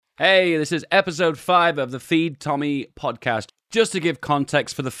Hey, this is episode 5 of the Feed Tommy podcast. Just to give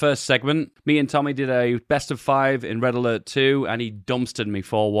context for the first segment, me and Tommy did a best of 5 in Red Alert 2, and he dumpstered me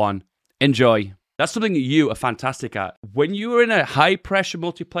 4-1. Enjoy. That's something that you are fantastic at. When you are in a high-pressure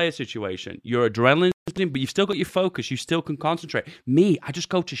multiplayer situation, your adrenaline is in, but you've still got your focus, you still can concentrate. Me, I just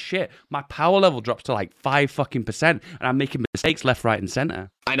go to shit. My power level drops to like 5%, and I'm making mistakes left, right, and center.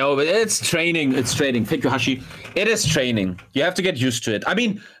 I know, but it's training. It's training. Thank you, Hashi. It is training. You have to get used to it. I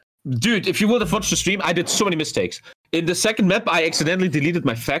mean, dude, if you would have watched the stream, I did so many mistakes. In the second map, I accidentally deleted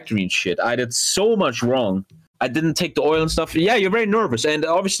my factory and shit. I did so much wrong. I didn't take the oil and stuff. Yeah, you're very nervous. And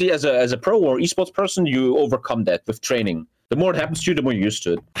obviously, as a pro or esports person, you overcome that with training. The more it happens to you, the more you're used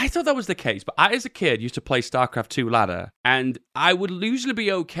to it. I thought that was the case, but I, as a kid, used to play StarCraft 2 ladder, and I would usually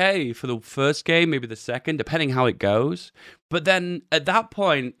be okay for the first game, maybe the second, depending how it goes. But then at that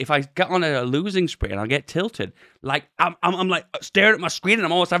point, if I get on a losing spree and I get tilted, like I'm like staring at my screen and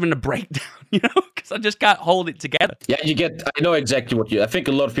I'm almost having a breakdown, you know, because I just can't hold it together. Yeah, I know exactly I think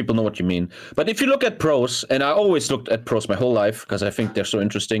a lot of people know what you mean. But if you look at pros, and I always looked at pros my whole life because I think they're so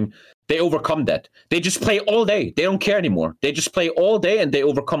interesting, they overcome that. They just play all day. They don't care anymore. They just play all day and they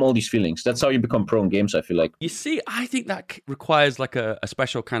overcome all these feelings. That's how you become pro in games, I feel like. You see, I think that requires like a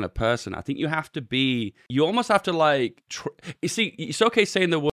special kind of person. I think you almost have to like, you see, it's okay saying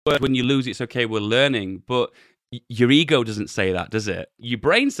the word when you lose, it's okay, we're learning, but your ego doesn't say that, does it? Your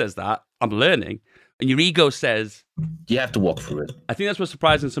brain says that, I'm learning, and your ego says... You have to walk through it. I think that's what's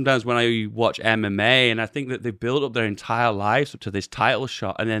surprising sometimes when I watch MMA, and I think that they build up their entire lives up to this title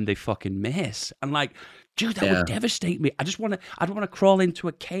shot, and then they fucking miss. And like, dude, that would devastate me. I'd want to crawl into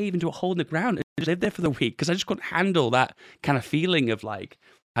a cave, into a hole in the ground, and just live there for the week, because I just couldn't handle that kind of feeling of like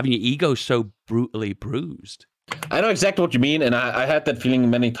having your ego so brutally bruised. I know exactly what you mean, and I had that feeling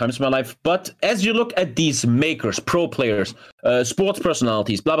many times in my life. But as you look at these makers, pro players, sports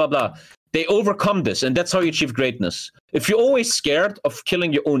personalities, blah, blah, blah, they overcome this, and that's how you achieve greatness. If you're always scared of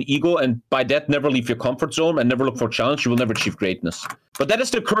killing your own ego, and by that never leave your comfort zone and never look for a challenge, you will never achieve greatness. But that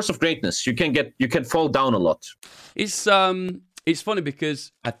is the curse of greatness. You can fall down a lot. It's funny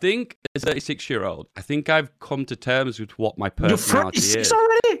because I think as a 36-year-old, I think I've come to terms with what my personality is. You're 36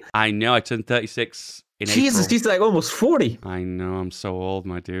 already? I know, I turned 36 in Jesus, April. he's like almost 40. I know, I'm so old,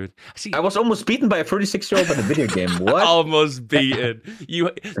 my dude. See, I was almost beaten by a 36-year-old in a video game. What? Almost beaten.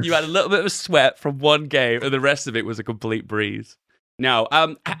 You had a little bit of sweat from one game, and the rest of it was a complete breeze. Now,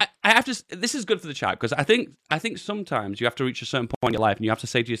 I have to. This is good for the chat because I think sometimes you have to reach a certain point in your life, and you have to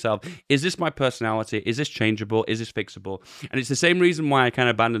say to yourself, "Is this my personality? Is this changeable? Is this fixable?" And it's the same reason why I kind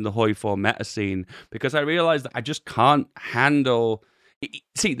of abandoned the Hoi 4 meta scene, because I realized that I just can't handle.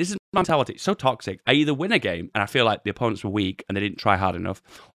 See, this is my mentality. It's so toxic. I either win a game and I feel like the opponents were weak and they didn't try hard enough,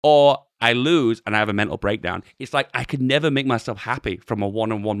 or I lose and I have a mental breakdown. It's like I could never make myself happy from a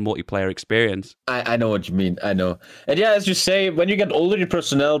one-on-one multiplayer experience. I know what you mean. I know. And yeah, as you say, when you get older, your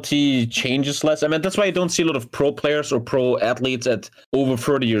personality changes less. I mean, that's why you don't see a lot of pro players or pro athletes at over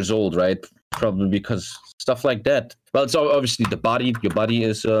 30 years old, right? Probably because stuff like that. Well, it's obviously the body. Your body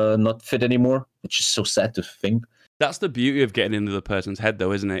is not fit anymore, which is so sad to think. That's the beauty of getting into the person's head,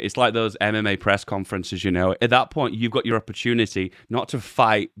 though, isn't it? It's like those MMA press conferences, you know. At that point, you've got your opportunity not to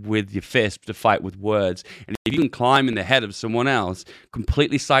fight with your fist, but to fight with words. And if you can climb in the head of someone else,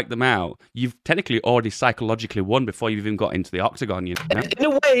 completely psych them out, you've technically already psychologically won before you've even got into the octagon, you know? In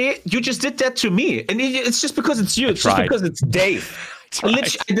a way, you just did that to me. And it's just because it's you. It's just because it's Dave. I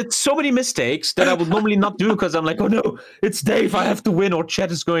did so many mistakes that I would normally not do because I'm like, oh no, it's Dave. I have to win or chat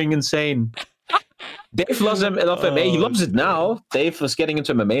is going insane. Dave loves MMA. He loves it now. Dave was getting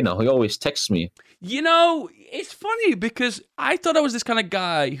into MMA now. He always texts me. You know, it's funny because I thought I was this kind of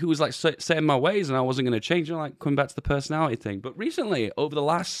guy who was like setting my ways and I wasn't going to change. You know, like coming back to the personality thing. But recently, over the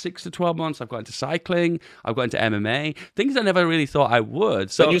last 6 to 12 months, I've got into cycling. I've got into MMA. Things I never really thought I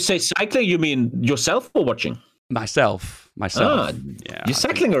would. So when you say cycling, you mean yourself or watching? Myself. Yeah, you're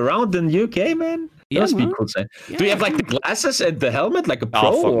cycling around in the UK, man? That must be cool. Yeah. Do you have like the glasses and the helmet like a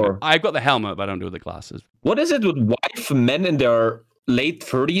pro? Or? I've got the helmet, but I don't do the glasses. What is it with white men in their late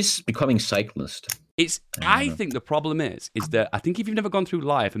 30s becoming cyclists? I think the problem is that I think if you've never gone through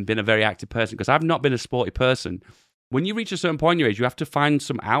life and been a very active person, because I've not been a sporty person, when you reach a certain point in your age, you have to find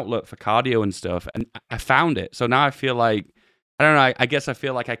some outlet for cardio and stuff. And I found it. So now I feel like, I don't know, I guess I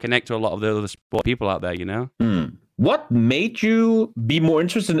feel like I connect to a lot of the other sport people out there, you know? What made you be more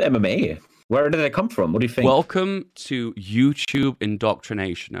interested in MMA? Where did that come from? What do you think? Welcome to YouTube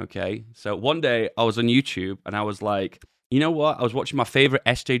indoctrination, okay? So one day I was on YouTube and I was like, you know what? I was watching my favorite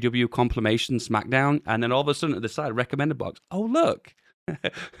SJW compilation SmackDown, and then all of a sudden at the side, recommended box. Oh, look.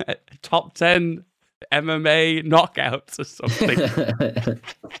 Top 10 MMA knockouts or something.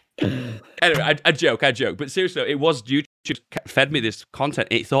 Anyway, I joke. But seriously, it was YouTube fed me this content.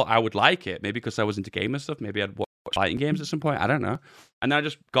 It thought I would like it, maybe because I was into gamer stuff. Maybe I'd watch fighting games at some point. I don't know. And then I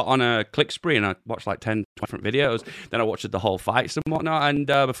just got on a click spree and I watched like 10 different videos. Then I watched the whole fights and whatnot. And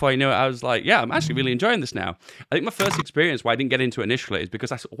before you knew it, I was like, yeah, I'm actually really enjoying this now. I think my first experience why I didn't get into it initially is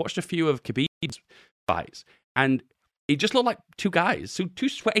because I watched a few of Khabib's fights and it just looked like two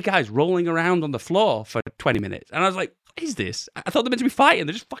sweaty guys rolling around on the floor for 20 minutes. And I was like, what is this? I thought they were meant to be fighting.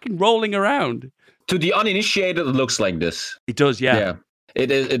 They're just fucking rolling around. To the uninitiated, it looks like this. It does, yeah. Yeah.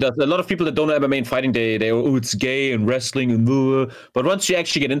 It does. A lot of people that don't know MMA and fighting, they it's gay and wrestling and but once you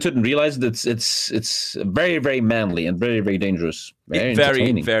actually get into it and realize that it's very, very manly and very, very dangerous. Very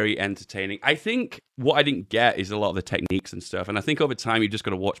entertaining. Very entertaining. I think what I didn't get is a lot of the techniques and stuff. And I think over time, you've just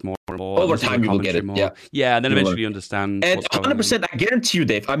got to watch more and more. Over time, you will get it. More. Yeah, and then eventually you understand. And 100%, I guarantee you,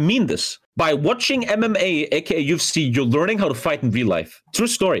 Dave, I mean this. By watching MMA, aka UFC, you're learning how to fight in real life. True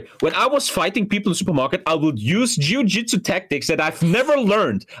story. When I was fighting people in the supermarket, I would use jiu-jitsu tactics that I've never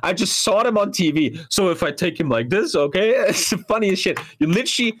learned. I just saw them on TV. So if I take him like this, okay, it's the funniest shit. You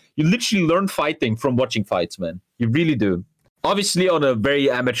literally learn fighting from watching fights, man. You really do. Obviously on a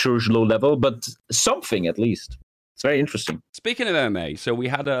very amateurish low level, but something at least. It's very interesting. Speaking of MMA, so we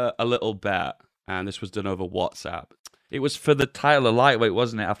had a little bet, and this was done over WhatsApp. It was for the title of lightweight,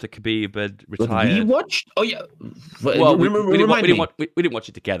 wasn't it? After Khabib had retired. We watched? Oh yeah. Well, we didn't watch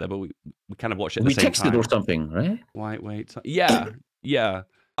it together, but we kind of watched it at the same time. We texted or something, right? Lightweight. Yeah.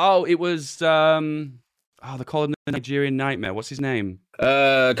 Oh, it was. They call him the Nigerian Nightmare. What's his name?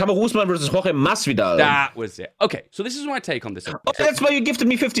 Kamaru Usman versus Jorge Masvidal. That was it. Okay, so this is my take on this. Oh, that's why you gifted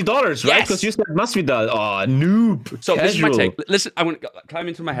me $50, right? Because you said Masvidal. Oh, noob. So this is my take. Listen, I want to climb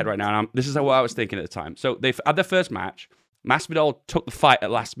into my head right now. And this is what I was thinking at the time. So they had their first match. Masvidal took the fight at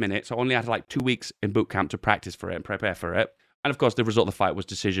last minute, so only had like 2 weeks in boot camp to practice for it and prepare for it. And of course, the result of the fight was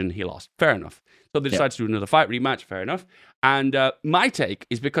decision. He lost. Fair enough. So they decided to do another fight rematch. Fair enough. And my take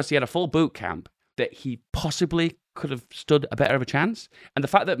is because he had a full boot camp that he possibly could have stood a better of a chance. And the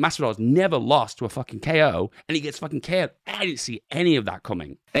fact that Masvidal's never lost to a fucking KO and he gets fucking KO'd, I didn't see any of that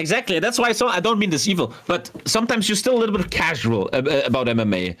coming. Exactly. That's why I don't mean this evil, but sometimes you're still a little bit casual about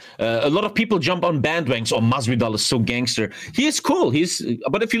MMA. A lot of people jump on bandwagons. Oh, Masvidal is so gangster. He is cool.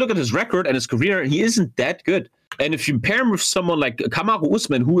 But if you look at his record and his career, he isn't that good. And if you pair him with someone like Kamaru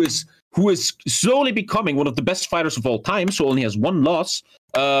Usman, who is slowly becoming one of the best fighters of all time, so only has one loss,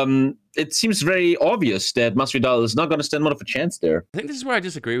 it seems very obvious that Masvidal is not going to stand much of a chance there. I think this is where I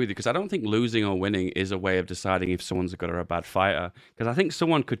disagree with you, because I don't think losing or winning is a way of deciding if someone's a good or a bad fighter. Because I think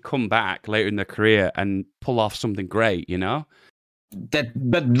someone could come back later in their career and pull off something great, you know? That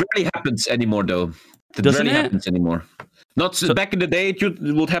rarely happens anymore, though. Doesn't it? Happens anymore. Not so, back in the day, it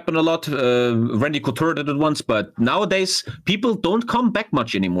would happen a lot. Randy Couture did it once, but nowadays people don't come back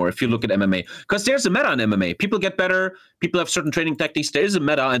much anymore. If you look at MMA, because there's a meta in MMA. People get better. People have certain training tactics. There is a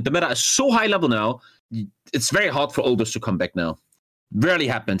meta, and the meta is so high level now. It's very hard for olders to come back now. Rarely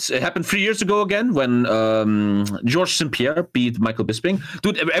happens. It happened 3 years ago again when Georges St-Pierre beat Michael Bisping.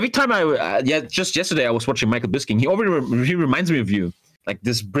 Dude, every time just yesterday I was watching Michael Bisping. He reminds me of you. Like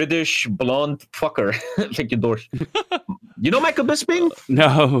this British blonde fucker. Like your dork. You know Michael Bisping?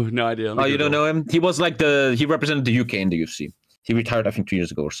 No idea. Oh, you don't know him? He was like he represented the UK in the UFC. He retired, I think, 2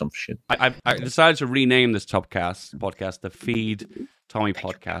 years ago or some shit. I decided to rename this podcast the Feed Tommy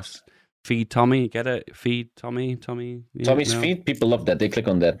Podcast. Feed Tommy, get it? Feed Tommy. Yeah, Tommy's Feed, people love that. They click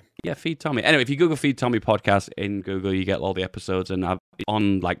on that. Yeah, Feed Tommy. Anyway, if you Google Feed Tommy Podcast in Google, you get all the episodes, and I've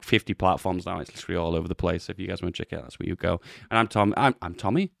on like 50 platforms now. It's literally all over the place. If you guys want to check it out, that's where you go. And I'm Tom. I'm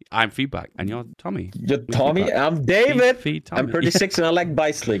Tommy. I'm Feedback, and you're Tommy. You're Tommy. Feedback. I'm David. Feed Tommy. I'm 36 and I like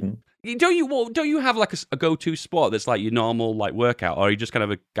bicycling. Don't you have like a go-to sport that's like your normal like workout, or are you just kind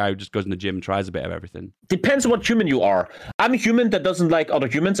of a guy who just goes in the gym and tries a bit of everything? Depends what human you are. I'm a human that doesn't like other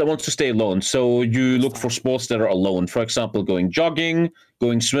humans and wants to stay alone. So you look for sports that are alone. For example, going jogging,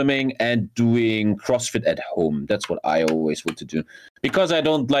 going swimming, and doing CrossFit at home. That's what I always want to do because I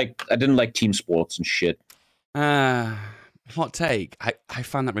didn't like team sports and shit. Hot take. I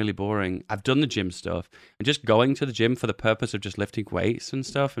find that really boring. I've done the gym stuff and just going to the gym for the purpose of just lifting weights and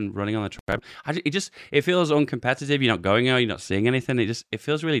stuff and running on the treadmill. It feels uncompetitive. You're not going out. You're not seeing anything. It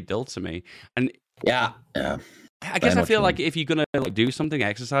feels really dull to me. And yeah. I guess I feel like if you're gonna like do something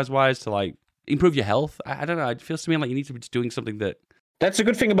exercise wise to like improve your health, I don't know. It feels to me like you need to be doing something that. That's a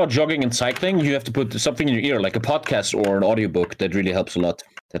good thing about jogging and cycling. You have to put something in your ear, like a podcast or an audiobook. That really helps a lot.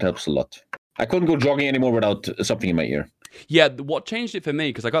 I couldn't go jogging anymore without something in my ear. Yeah, what changed it for me,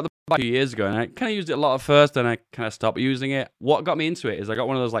 because I got the about 2 years ago, and I kind of used it a lot at first, then I kind of stopped using it. What got me into it is I got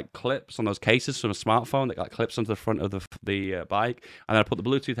one of those like clips on those cases from a smartphone that like clips onto the front of the bike, and then I put the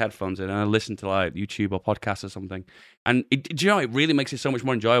Bluetooth headphones in, and I listen to like YouTube or podcasts or something. And do you know, it really makes it so much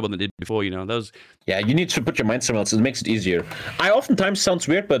more enjoyable than it did before. You know, those. Yeah, you need to put your mind somewhere else. It makes it easier. I oftentimes sounds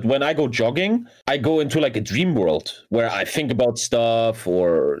weird, but when I go jogging, I go into like a dream world where I think about stuff,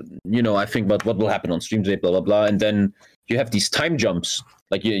 or I think about what will happen on stream today, blah blah blah, and then you have these time jumps.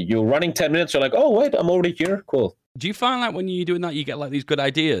 Like you're running 10 minutes, you're like, oh wait, I'm already here. Cool. Do you find like when you're doing that, you get like these good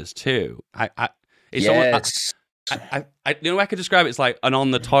ideas too? It's yes. The way I could describe it's like an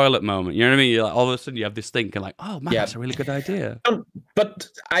on the toilet moment. You know what I mean? You're like, all of a sudden you have this thinking like, oh man, that's a really good idea. But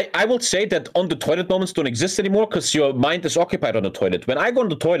I will say that on the toilet moments don't exist anymore because your mind is occupied on the toilet. When I go on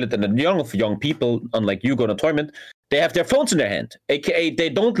the toilet, and the young people, unlike you, go on the toilet, they have their phones in their hand, aka they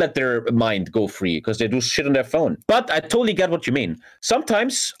don't let their mind go free because they do shit on their phone. But I totally get what you mean.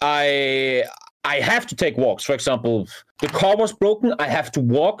 Sometimes I have to take walks. For example, the car was broken. I have to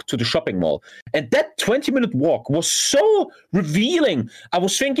walk to the shopping mall. And that 20-minute walk was so revealing. I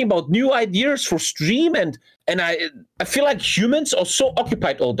was thinking about new ideas for stream. And I feel like humans are so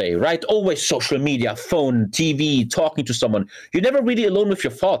occupied all day, right? Always social media, phone, TV, talking to someone. You're never really alone with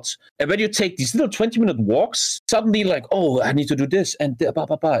your thoughts. And when you take these little 20-minute walks, suddenly like, oh, I need to do this. And blah,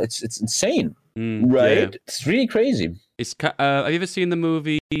 blah, blah. It's insane, right? Yeah. It's really crazy. Have you ever seen the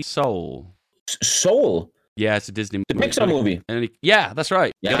movie Soul? Soul? Yeah, it's a Disney movie. The Pixar movie. Yeah, that's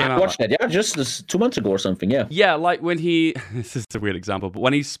right. Yeah, I watched that. Yeah, just 2 months ago or something. Yeah. Yeah, like when he. This is a weird example, but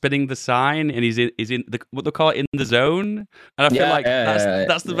when he's spinning the sign and he's in what they call it, in the zone, and I feel like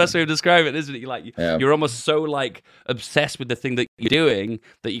that's the best way to describe it, isn't it? You're almost so like obsessed with the thing that you're doing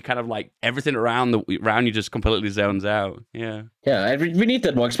that you kind of like everything around you just completely zones out. Yeah. Yeah, we need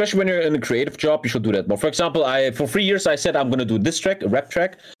that more, especially when you're in a creative job. You should do that more. For example, for 3 years I said I'm going to do this track, a rap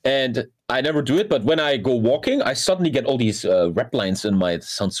track, and I never do it. But when I go walking, I suddenly get all these rap lines in my, it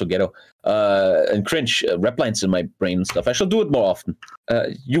sounds so ghetto, and cringe rap lines in my brain and stuff. I shall do it more often.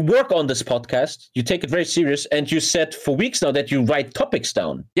 You work on this podcast, you take it very serious, and you said for weeks now that you write topics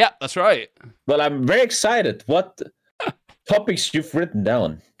down. Yeah, that's right. Well, I'm very excited. What topics you've written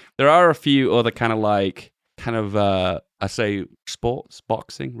down? There are a few other I say sports,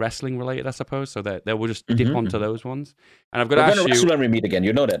 boxing, wrestling related, I suppose. So that they will just dip onto those ones. And I've got to ask you. We're going to wrestle when we meet again.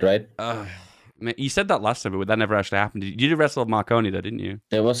 You know that, right? Man, you said that last time, but that never actually happened. You did wrestle Marconi, though, didn't you?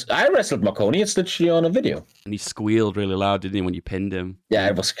 I wrestled Marconi. It's literally on a video. And he squealed really loud, didn't he, when you pinned him? Yeah,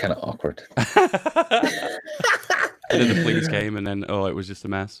 it was kind of awkward. And then the police came, and then it was just a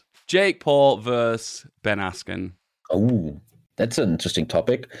mess. Jake Paul versus Ben Askren. Oh, that's an interesting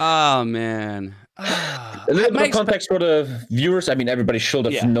topic. Oh man. A little bit of context for the viewers. I mean, everybody should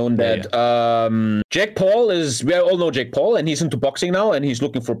have known that. Yeah. Jake Paul we all know Jake Paul, and he's into boxing now, and he's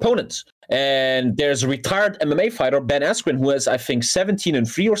looking for opponents. And there's a retired MMA fighter, Ben Askren, who is, I think,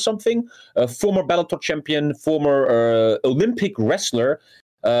 17-3 or something, a former Bellator champion, former Olympic wrestler,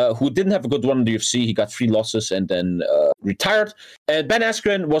 who didn't have a good run in the UFC. He got 3 losses and then retired. And Ben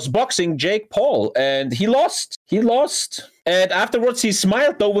Askren was boxing Jake Paul, and he lost. And afterwards, he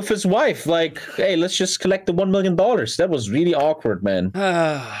smiled, though, with his wife. Like, hey, let's just collect the $1 million. That was really awkward, man.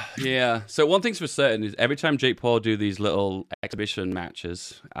 Yeah. So one thing's for certain is every time Jake Paul do these little exhibition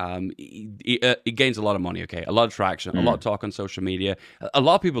matches, he gains a lot of money, okay? A lot of traction, a lot of talk on social media. A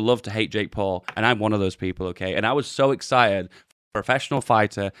lot of people love to hate Jake Paul, and I'm one of those people, okay? And I was so excited for a professional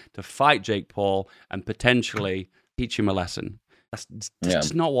fighter to fight Jake Paul and potentially teach him a lesson. That's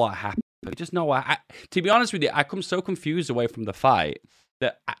just not what happened. Just know to be honest with you, I come so confused away from the fight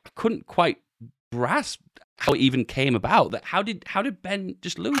that I couldn't quite grasp how it even came about. That how did Ben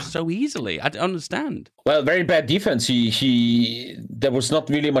just lose so easily? I don't understand. Well, very bad defense. He there was not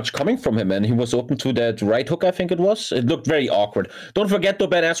really much coming from him, and he was open to that right hook, I think it was. It looked very awkward. Don't forget though,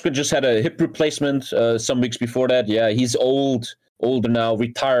 Ben Askren just had a hip replacement some weeks before that. Yeah, he's older now,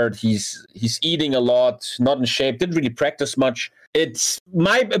 retired. He's eating a lot, not in shape, didn't really practice much. It's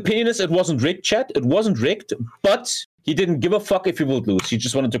my opinion is it wasn't rigged, chat. It wasn't rigged, but he didn't give a fuck if he would lose. He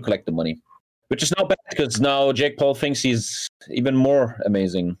just wanted to collect the money, which is not bad because now Jake Paul thinks he's even more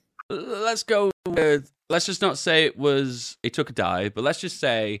amazing. Let's go with, let's just not say it took a dive, but let's just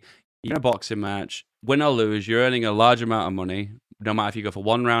say you're in a boxing match, win or lose, you're earning a large amount of money, no matter if you go for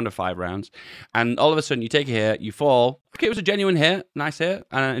 1 round or 5 rounds, and all of a sudden you take a hit, you fall. Okay, it was a genuine hit, nice hit,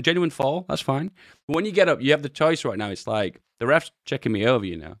 and a genuine fall, that's fine. When you get up, you have the choice right now. It's like, the ref's checking me over,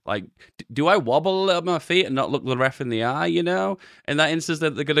 Like, do I wobble a little bit my feet and not look the ref in the eye, In that instance,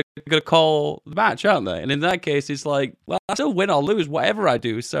 that they're gonna call the match, aren't they? And in that case, it's like, well, I still win or lose, whatever I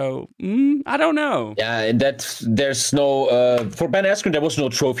do. So, I don't know. Yeah, and there's no for Ben Askren, there was no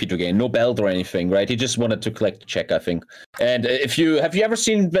trophy to gain, no belt or anything, right? He just wanted to collect the check, I think. And have you ever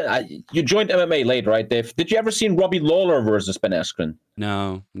seen you joined MMA late, right, Dave? Did you ever seen Robbie Lawler versus Ben Askren?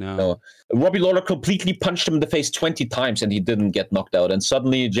 No. Robbie Lawler completely punched him in the face 20 times and he didn't get knocked out. And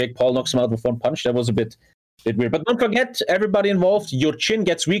suddenly Jake Paul knocks him out with one punch. That was a bit weird. But don't forget, everybody involved, your chin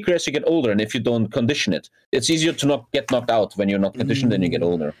gets weaker as you get older. And if you don't condition it, it's easier to not get knocked out when you're not conditioned than you get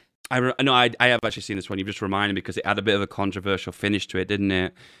older. I have actually seen this one. You've just reminded me because it had a bit of a controversial finish to it, didn't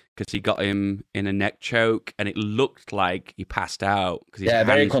it? Because he got him in a neck choke and it looked like he passed out. Yeah,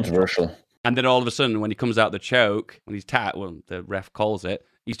 very controversial. And then all of a sudden, when he comes out the choke, when he's the ref calls it,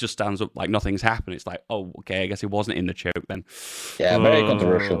 he just stands up like nothing's happened. It's like, oh, okay, I guess he wasn't in the choke then. Yeah, very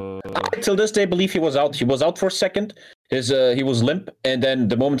controversial. I till this day believe he was out. He was out for a second. He was limp, and then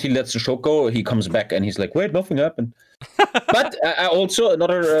the moment he lets the choke go, he comes back and he's like, wait, nothing happened. But also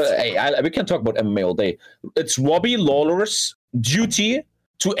another, we can talk about MMA all day. It's Robbie Lawler's duty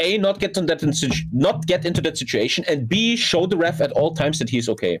to A, not get into that situation, and B, show the ref at all times that he's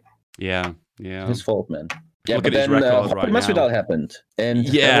okay. Yeah. His fault, man. Yeah, Look but at his then Masvidal happened, and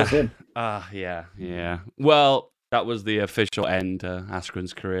yeah, that was it. Yeah. Well, that was the official end to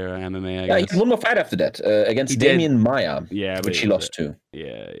Askren's career at MMA. I guess. He had one more fight after that against Damian Maia, which he lost to.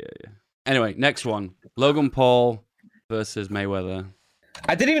 Yeah. Anyway, next one: Logan Paul versus Mayweather.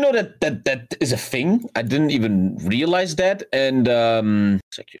 I didn't even know that is a thing. I didn't even realize that. And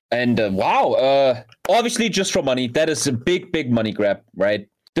wow, obviously just for money. That is a big money grab, right?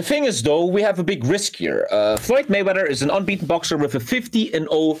 The thing is, though, we have a big risk here. Floyd Mayweather is an unbeaten boxer with a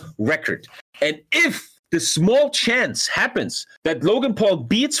 50-0 record. And if the small chance happens that Logan Paul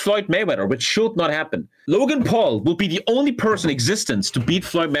beats Floyd Mayweather, which should not happen, Logan Paul will be the only person in existence to beat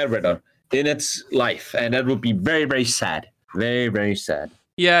Floyd Mayweather in its life. And that would be very, very sad. Very, very sad.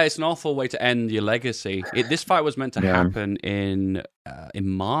 Yeah, it's an awful way to end your legacy. This fight was meant to happen in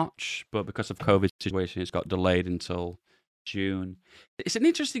March, but because of COVID situation, it's got delayed until June. It's an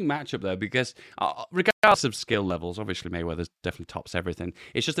interesting matchup though, because regardless of skill levels, obviously Mayweather definitely tops everything.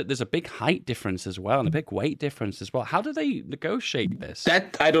 It's just that there's a big height difference as well and a big weight difference as well. How do they negotiate this?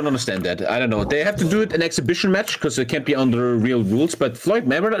 That I don't understand that. I don't know. They have to do it an exhibition match because it can't be under real rules. But Floyd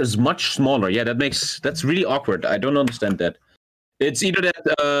Mayweather is much smaller. Yeah, that's really awkward. I don't understand that. It's either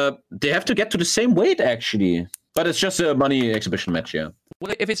that they have to get to the same weight actually, but it's just a money exhibition match. Yeah.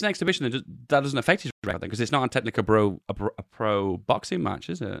 Well, if it's an exhibition, that doesn't affect his record because it's not technically a pro boxing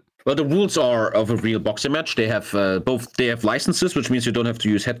match, is it? Well, the rules are of a real boxing match. They have they have licenses, which means you don't have to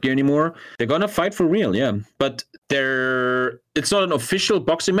use headgear anymore. They're gonna fight for real, yeah. But it's not an official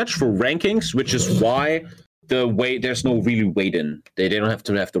boxing match for rankings, which is why there's no really weight in. They don't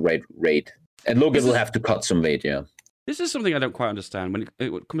have the right weight, and Logan will have to cut some weight, yeah. This is something I don't quite understand when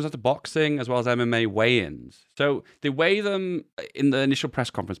it comes down to boxing as well as MMA weigh-ins. So they weigh them in the initial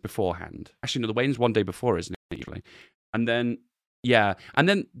press conference beforehand. Actually, no, the weigh-in's one day before, isn't it, usually? And then on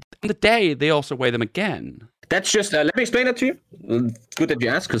the day, they also weigh them again. That's just, let me explain that to you. Good that you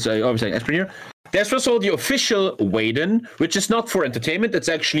asked, because I obviously asked for you. There's first of all the official weigh-in, which is not for entertainment. It's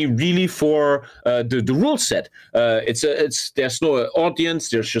actually really for the rule set. There's no audience.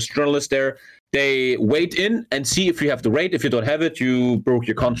 There's just journalists there. They wait in and see if you have the weight. If you don't have it, you broke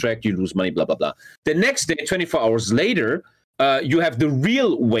your contract, you lose money, blah, blah, blah. The next day, 24 hours later, you have the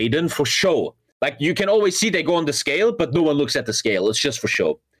real weigh-in for show. Like, you can always see they go on the scale, but no one looks at the scale. It's just for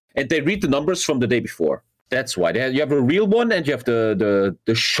show. And they read the numbers from the day before. That's why. You have a real one and you have the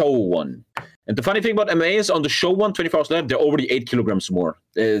show one. And the funny thing about MMA is on the show one, 24 hours later, they're already 8 kilograms more.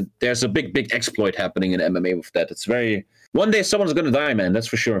 There's a big exploit happening in MMA with that. It's very... One day someone's gonna die, man. That's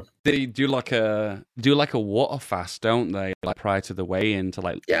for sure. They do like a water fast, don't they? Like prior to the weigh-in to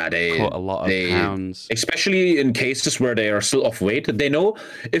cut a lot of pounds. Especially in cases where they are still off weight. They know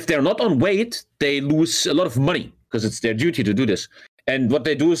if they're not on weight, they lose a lot of money because it's their duty to do this. And what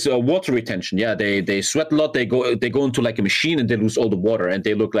they do is water retention. Yeah, they sweat a lot. They go into like a machine and they lose all the water and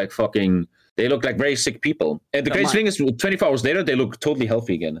they look like very sick people. And the crazy thing is 24 hours later, they look totally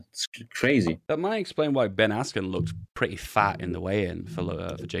healthy again. It's crazy. That might explain why Ben Askren looked pretty fat in the weigh-in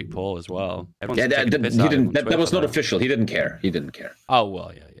for Jake Paul as well. That was not official. He didn't care. Oh,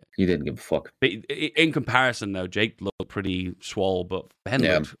 well, yeah. He didn't give a fuck. But in comparison, though, Jake looked pretty swole, but Ben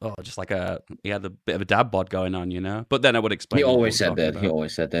looked just like he had a bit of a dad bod going on, you know. But then I would explain. He always said that. He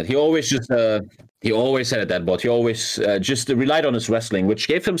always said that. He always just he always said a dad bod. He always just relied on his wrestling, which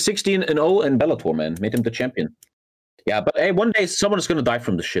gave him 16-0 in Bellator, man. Made him the champion. Yeah, but hey, one day someone is going to die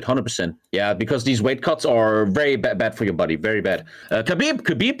from this shit, 100%. Yeah, because these weight cuts are very bad for your body, very bad.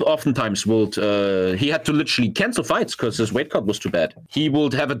 Khabib oftentimes would, he had to literally cancel fights because his weight cut was too bad. He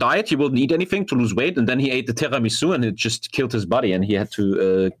would have a diet, he wouldn't eat anything to lose weight, and then he ate the tiramisu and it just killed his body and he had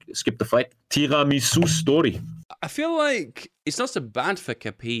to skip the fight. Tiramisu story. I feel like it's not so bad for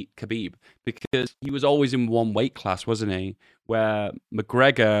Khabib because he was always in one weight class, wasn't he? Where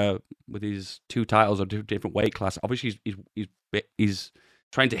McGregor, with his 2 titles of different weight class, obviously he's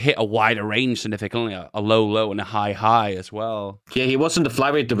trying to hit a wider range significantly, a low and a high as well. Yeah, he was in the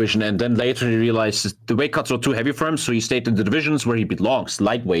flyweight division, and then later he realized the weight cuts were too heavy for him, so he stayed in the divisions where he belongs,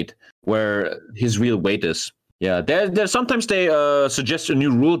 lightweight, where his real weight is. Yeah, there sometimes they suggest a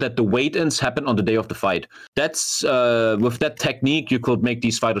new rule that the weigh-ins happen on the day of the fight. That's with that technique, you could make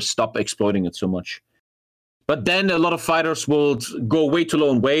these fighters stop exploiting it so much. But then a lot of fighters will go way too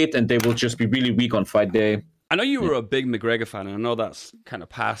low in weight, and they will just be really weak on fight day. I know you were a big McGregor fan, and I know that's kind of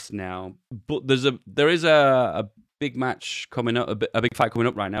past now. But there is a big match coming up, a big fight coming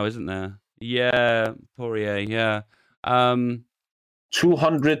up right now, isn't there? Yeah, Poirier. Yeah.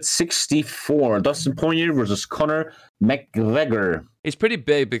 264. Dustin Poirier versus Conor McGregor. It's pretty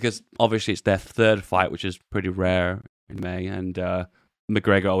big because obviously it's their 3rd fight, which is pretty rare in May, and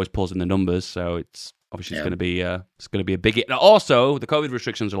McGregor always pulls in the numbers, so it's obviously it's going to be a big hit. Also, the COVID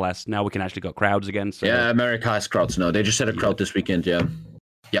restrictions are less now. We can actually got crowds again. So. Yeah, America has crowds now. They just had a crowd this weekend. Yeah,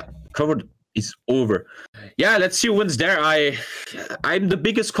 COVID is over. Yeah, let's see who wins there. I'm the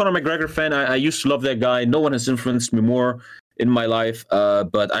biggest Conor McGregor fan. I used to love that guy. No one has influenced me more in my life,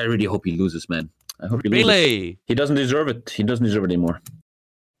 but I really hope he loses, man. I hope he loses. Really? He doesn't deserve it. He doesn't deserve it anymore.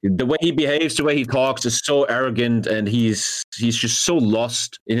 The way he behaves, the way he talks is so arrogant, and he's just so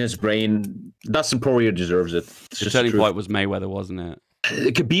lost in his brain. Dustin Poirier deserves it. The turning point was Mayweather, wasn't it?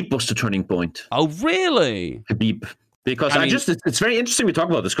 Khabib was the turning point. Oh, really? Khabib. Because it's very interesting we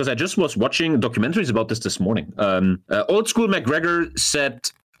talk about this, because I just was watching documentaries about this morning. Old school McGregor said,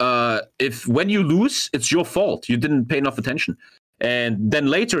 if when you lose, it's your fault. You didn't pay enough attention. And then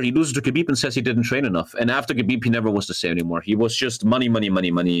later he loses to Khabib and says he didn't train enough. And after Khabib, he never was the same anymore. He was just money.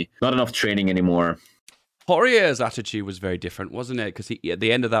 Not enough training anymore. Poirier's attitude was very different, wasn't it? Because at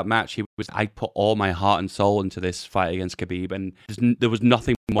the end of that match, I put all my heart and soul into this fight against Khabib, and there was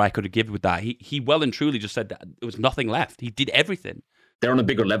nothing more I could have given with that. He well and truly just said that there was nothing left. He did everything. They're on a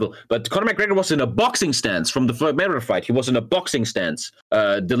bigger level. But Conor McGregor was in a boxing stance from the Floyd Mayweather fight. He was in a boxing stance.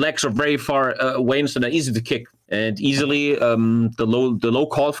 The legs are very far away, so they're easy to kick. And easily, the low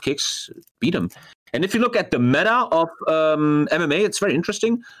calf kicks beat him. And if you look at the meta of MMA, it's very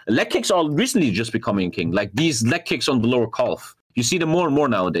interesting. Leg kicks are recently just becoming king. Like these leg kicks on the lower calf. You see them more and more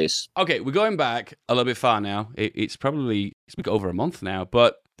nowadays. Okay, we're going back a little bit far now. It's been over a month now.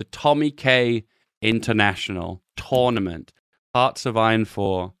 But the tommkay International Tournament, Hearts of Iron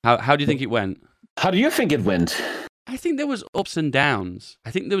 4. How do you think it went? How do you think it went? I think there was ups and downs.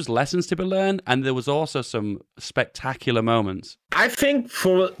 I think there was lessons to be learned, and there was also some spectacular moments. I think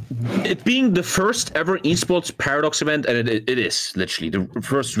for it being the first ever esports Paradox event, and it is literally the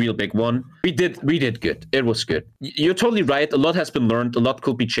first real big one, we did good. It was good. You're totally right. A lot has been learned. A lot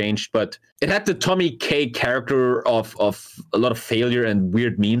could be changed, but it had the tommkay character of a lot of failure and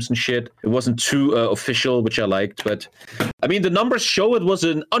weird memes and shit. It wasn't too official, which I liked, but I mean, the numbers show it was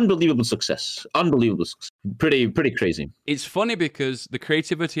an unbelievable success. Pretty crazy. It's funny because the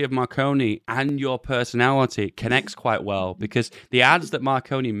creativity of Marconi and your personality connects quite well, because the ads that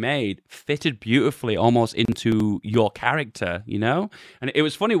Marconi made fitted beautifully almost into your character, you know? And it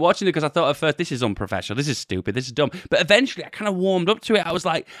was funny watching it because I thought at first, this is unprofessional, this is stupid, this is dumb. But eventually I kind of warmed up to it. I was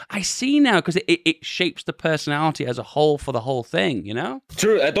like, I see now, because it shapes the personality as a whole for the whole thing, you know?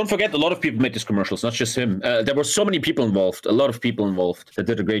 True. Don't forget, a lot of people made these commercials, not just him. There were so many people involved, a lot of people involved that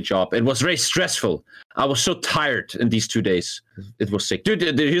did a great job. It was very stressful. I was so tired in these 2 days. It was sick. Dude,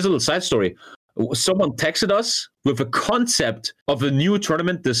 here's a little side story. Someone texted us with a concept of a new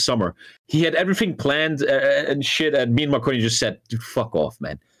tournament this summer. He had everything planned and shit, and me and Marconi just said, dude, fuck off,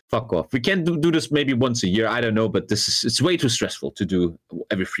 man. Fuck off. We can't do this maybe once a year. I don't know, but it's way too stressful to do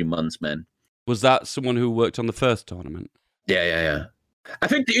every 3 months, man. Was that someone who worked on the first tournament? Yeah. I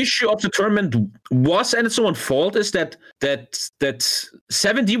think the issue of the tournament was, and it's no one's fault, is that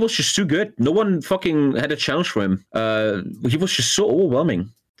 7D was just too good. No one fucking had a challenge for him. He was just so overwhelming.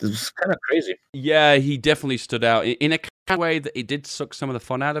 was kind of crazy. Yeah, he definitely stood out in a kind of way that it did suck some of the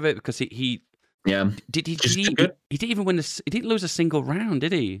fun out of it because he didn't even win. He didn't lose a single round,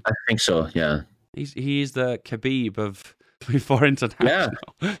 did he? I think so. Yeah. He's the Khabib of before international.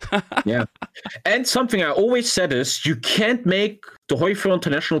 Yeah. And something I always said is you can't make the HoiFo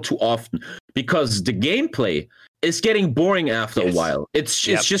International too often because the gameplay is getting boring after a while. It's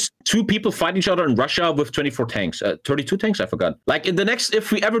just two people fighting each other in Russia with 24 tanks, 32 tanks. I forgot. Like in the next,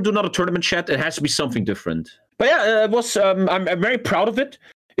 if we ever do another tournament chat, it has to be something different. But yeah, it was. I'm very proud of it.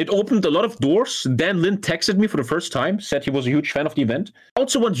 It opened a lot of doors. Dan Lin texted me for the first time, said he was a huge fan of the event. I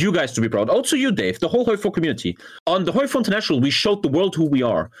also want you guys to be proud. Also you, Dave, the whole HoiFo community. On the HoiFo International, we showed the world who we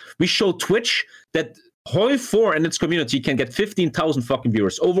are. We showed Twitch that HoiFo and its community can get 15,000 fucking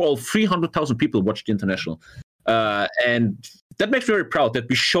viewers. Overall, 300,000 people watched the International. And that makes me very proud that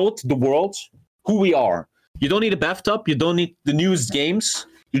we showed the world who we are. You don't need a bathtub. You don't need the newest games.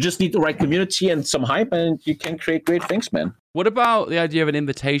 You just need the right community and some hype, and you can create great things, man. What about the idea of an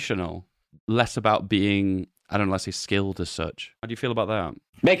invitational? Less about being, I don't know, let's say skilled as such. How do you feel about that?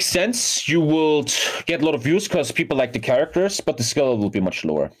 Makes sense. You will get a lot of views because people like the characters, but the skill will be much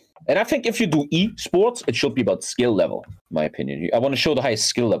lower. And I think if you do esports, it should be about skill level, in my opinion. I want to show the highest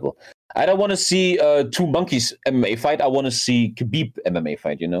skill level. I don't want to see two monkeys MMA fight. I want to see Khabib MMA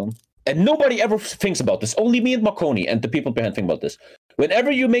fight, you know? And nobody ever thinks about this. Only me and Marconi and the people behind think about this.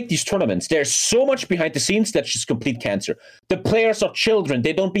 Whenever you make these tournaments, there's so much behind the scenes that's just complete cancer. The players are children.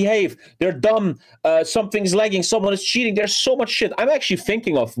 They don't behave. They're dumb. Something's lagging. Someone is cheating. There's so much shit. I'm actually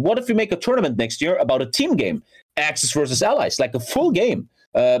thinking of what if we make a tournament next year about a team game, Axis versus Allies, like a full game.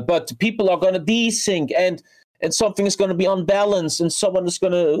 But people are going to desync and something is going to be unbalanced and someone is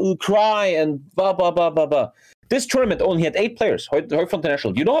going to cry and blah, blah, blah, blah, blah. This tournament only had 8 players, HoiFo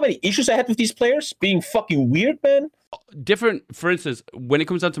International. You know how many issues I had with these players being fucking weird, man? Different, for instance, when it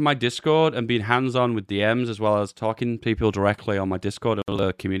comes down to my Discord and being hands-on with DMs as well as talking to people directly on my Discord and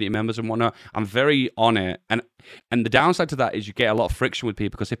other community members and whatnot, I'm very on it. And the downside to that is you get a lot of friction with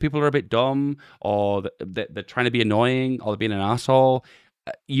people because if people are a bit dumb or they're trying to be annoying or they're being an asshole,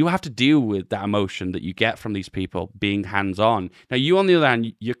 you have to deal with that emotion that you get from these people being hands-on. Now, you, on the other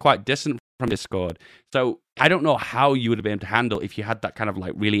hand, you're quite distant from Discord. So I don't know how you would have been able to handle if you had that kind of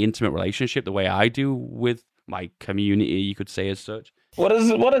like really intimate relationship the way I do with my community, you could say as such. What does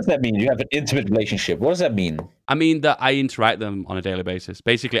that mean? You have an intimate relationship. What does that mean? I mean that I interact with them on a daily basis.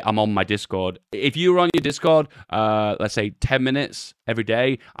 Basically, I'm on my Discord. If you were on your Discord, let's say 10 minutes every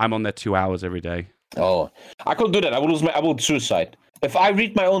day, I'm on there 2 hours every day. Oh, I could do that. I would suicide. If I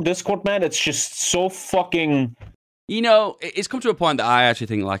read my own Discord, man, it's just so fucking... You know, it's come to a point that I actually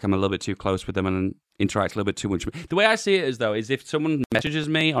think like I'm a little bit too close with them and interact a little bit too much. The way I see it is, though, is if someone messages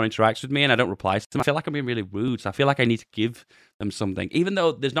me or interacts with me and I don't reply to them, I feel like I'm being really rude. So I feel like I need to give them something, even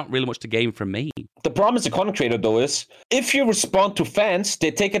though there's not really much to gain from me. The problem as a content creator, though, is if you respond to fans,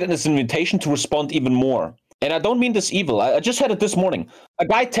 they take it as an invitation to respond even more. And I don't mean this evil. I just had it this morning. A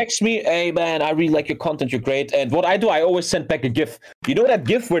guy texts me, "Hey, man, I really like your content. You're great." And what I do, I always send back a GIF. You know that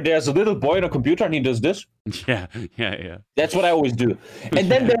GIF where there's a little boy on a computer and he does this? Yeah. That's what I always do. And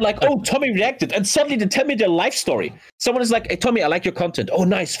then they're like, "Oh, Tommy reacted." And suddenly they tell me their life story. Someone is like, "Hey, Tommy, I like your content." "Oh,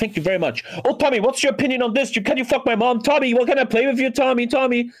 nice. Thank you very much." "Oh, Tommy, what's your opinion on this? Can you fuck my mom?" "Tommy, what can I play with you?"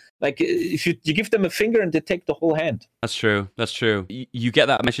 Tommy. Like, if you give them a finger and they take the whole hand. That's true. You get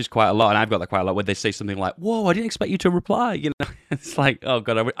that message quite a lot, and I've got that quite a lot, where they say something like, "Whoa, I didn't expect you to reply." You know, it's like, oh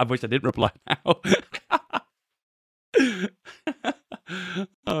god, I wish I didn't reply now.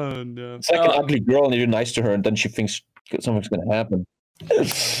 Oh no! It's like an ugly girl, and you're nice to her, and then she thinks something's gonna happen.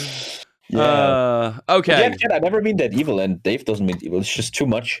 Yeah. Okay. I never mean that evil, and Dave doesn't mean evil. It's just too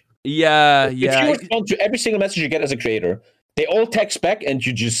much. Yeah. If you respond to every single message you get as a creator, they all text back, and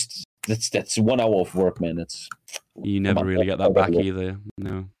you just that's 1 hour of work, man. You never really get that back either.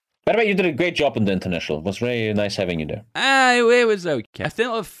 No. By the way, you did a great job in the international. It was very nice having you there. It was okay. I think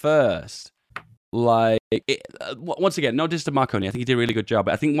at first, once again, no diss to Marconi. I think he did a really good job.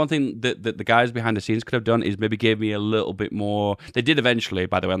 But I think one thing that the guys behind the scenes could have done is maybe give me a little bit more. They did eventually,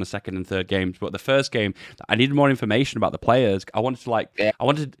 by the way, on the second and third games. But the first game, I needed more information about the players. I wanted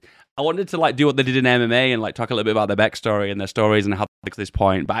to do what they did in MMA and talk a little bit about their backstory and their stories and how they got to this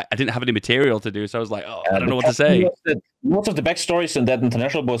point. But I didn't have any material to do, so I was like, I don't know what to say. Most of the backstories in that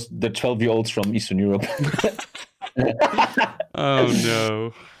international was the 12-year-olds from Eastern Europe. Oh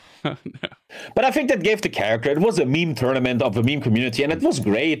no. No. But I think that gave the character. It was a meme tournament of a meme community, and it was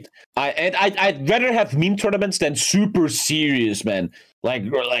great. I'd rather have meme tournaments than super serious, man. Like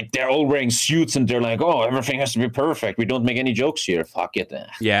they're all wearing suits and they're like, "Oh, everything has to be perfect. We don't make any jokes here." Fuck it.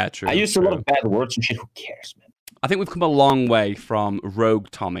 Yeah, true. I used a lot of bad words and shit. Who cares, man? I think we've come a long way from rogue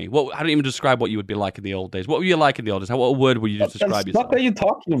Tommy. I don't even describe what you would be like in the old days. What were you like in the old days? What word would you just describe yourself? What are you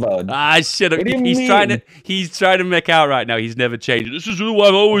talking about? Shut up. What do you He's mean? trying to make out right now. He's never changed. This is who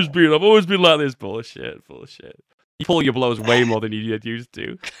I've always been. I've always been like this. Bullshit. You pull your blows way more than you used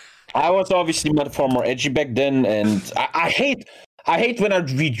to. I was obviously far more edgy back then, and I hate when I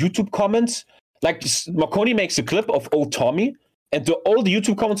read YouTube comments. Like Marconi makes a clip of old Tommy, and all the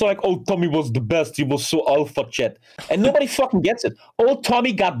YouTube comments are like, "Oh, Tommy was the best. He was so alpha chat," and nobody fucking gets it. Old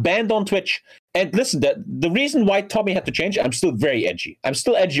Tommy got banned on Twitch. And listen, the reason why Tommy had to change, I'm still very edgy. I'm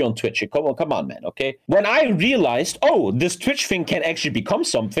still edgy on Twitch. Come on, man. Okay. When I realized, this Twitch thing can actually become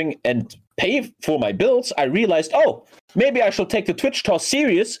something and pay for my bills, I realized, maybe I should take the Twitch toss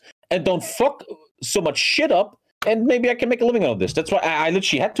serious and don't fuck so much shit up, and maybe I can make a living out of this. That's why I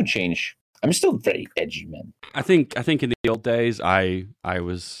literally had to change. I'm still very edgy, man. I think in the old days, I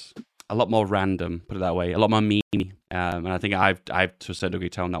was a lot more random, put it that way, a lot more meany. And I think I've to a certain degree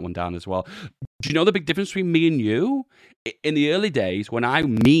toned that one down as well. Do you know the big difference between me and you? In the early days, when I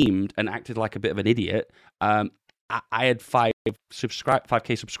memed and acted like a bit of an idiot, I had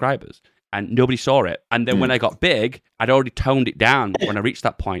 5K subscribers, and nobody saw it. And then when I got big, I'd already toned it down when I reached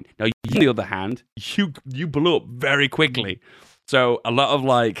that point. Now, you, on the other hand, you blew up very quickly. So a lot of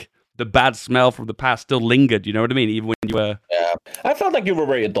like the bad smell from the past still lingered. You know what I mean? Even when you were. Yeah, I felt like you were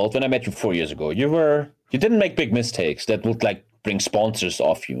very adult when I met you 4 years ago. You didn't make big mistakes that would like bring sponsors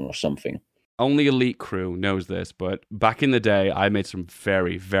off you or something. Only Elite Crew knows this, but back in the day, I made some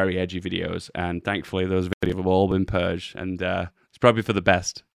very, very edgy videos, and thankfully those videos have all been purged, and it's probably for the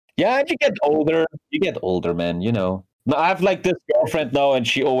best. Yeah, and you get older, man, you know. I have like this girlfriend now, and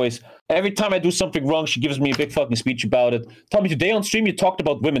she always, every time I do something wrong, she gives me a big fucking speech about it. Tommy, today on stream you talked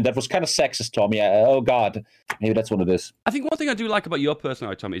about women. That was kind of sexist, Tommy. Oh, God. Maybe that's what it is. I think one thing I do like about your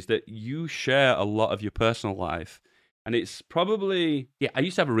personality, Tommy, is that you share a lot of your personal life. And it's probably, I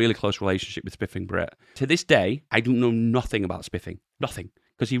used to have a really close relationship with Spiffing Brett. To this day, I do know nothing about Spiffing. Nothing.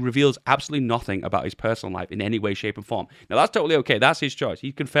 Because he reveals absolutely nothing about his personal life in any way, shape, and form. Now, that's totally okay. That's his choice.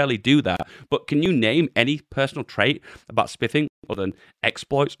 He can fairly do that. But can you name any personal trait about Spiffing other than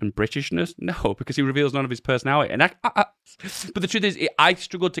exploits and Britishness? No, because he reveals none of his personality. And but the truth is, I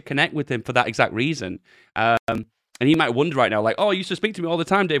struggled to connect with him for that exact reason. And he might wonder right now, like, he used to speak to me all the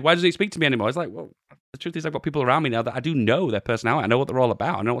time, Dave. Why doesn't he speak to me anymore? It's like, well, the truth is I've got people around me now that I do know their personality. I know what they're all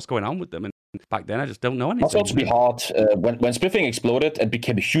about. I know what's going on with them. And back then, I just don't know anything. It's also be hard. When Spiffing exploded and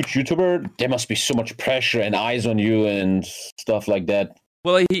became a huge YouTuber, there must be so much pressure and eyes on you and stuff like that.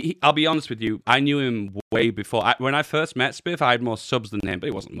 Well, I'll be honest with you. I knew him way before. When I first met Spiff, I had more subs than him, but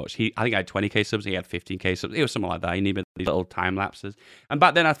it wasn't much. I think I had 20k subs. He had 15k subs. It was something like that. He needed these little time lapses. And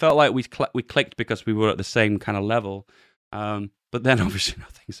back then, I felt like we clicked because we were at the same kind of level. But then, obviously,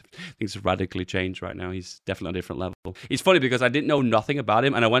 things have radically changed right now. He's definitely on a different level. It's funny because I didn't know nothing about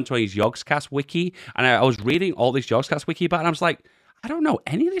him, and I went to his Yogscast wiki, and I was reading all this Yogscast wiki about it, and I was like, I don't know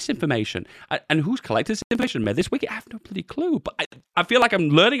any of this information. And who's collected this information? Made this wiki? I have no bloody clue. But I feel like I'm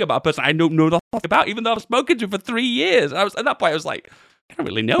learning about a person I don't know nothing about, even though I've spoken to him for 3 years. At that point, I was like, I don't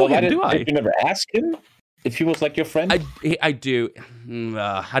really know him, do I? Did you never ask him if he was like your friend? I do.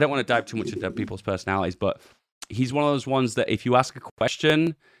 I don't want to dive too much into people's personalities, but he's one of those ones that if you ask a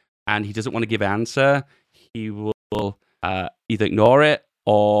question and he doesn't want to give an answer, he will either ignore it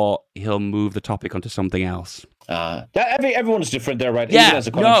or he'll move the topic onto something else. Everyone's different there, right? Yeah, even as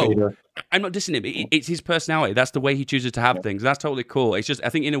a commentator. No, I'm not dissing him. It's his personality. That's the way he chooses to have things. That's totally cool. It's just, I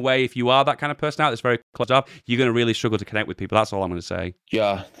think in a way, if you are that kind of personality that's very closed up, you're going to really struggle to connect with people. That's all I'm going to say.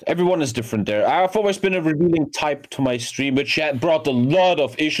 Yeah, everyone is different there. I've always been a revealing type to my stream, which brought a lot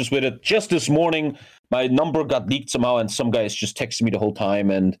of issues with it. Just this morning, my number got leaked somehow, and some guys just texted me the whole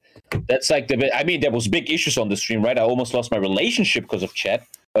time, and that's like there was big issues on the stream, right? I almost lost my relationship because of chat.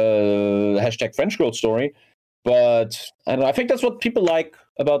 Hashtag French girl story. But I don't know, I think that's what people like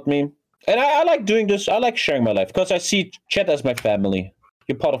about me. And I like doing this. I like sharing my life because I see chat as my family.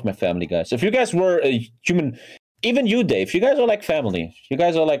 You're part of my family, guys. If you guys were a human, even you, Dave, you guys are like family. You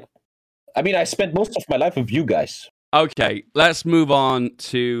guys are like, I spent most of my life with you guys. Okay, let's move on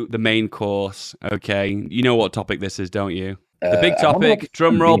to the main course. Okay, you know what topic this is, don't you? The big topic.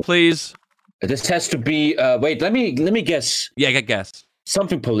 Drum roll, please. This has to be. Wait, let me guess. Yeah, guess.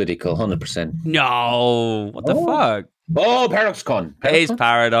 Something political, 100%. No, what the fuck? Oh, pdxcon. It's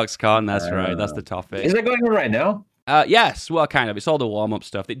pdxcon. That's right. That's the topic. Is that going on right now? Yes, well, kind of. It's all the warm-up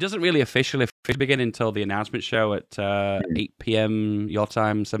stuff. It doesn't really officially begin until the announcement show at 8 p.m. your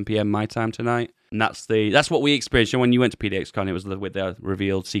time, 7 p.m. my time tonight. And that's what we experienced. When you went to pdxcon, it was with the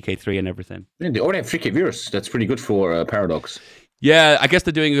revealed CK3 and everything. They already have 3K viewers. That's pretty good for Paradox. Yeah, I guess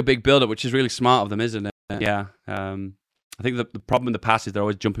they're doing a big build-up, which is really smart of them, isn't it? Yeah. I think the problem in the past is they're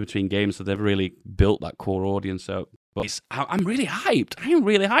always jumping between games, so they've really built that core audience. So, but I'm really hyped. I'm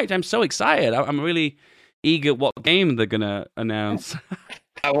really hyped. I'm so excited. I'm really eager what game they're gonna announce.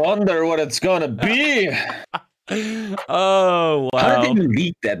 I wonder what it's gonna be. Oh, wow. How did they even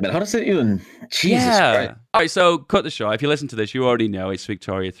leak that, man? How does it even... Jesus Christ. All right, so cut the short. If you listen to this, you already know it's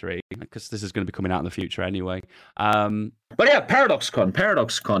Victoria 3, because this is going to be coming out in the future anyway. But yeah,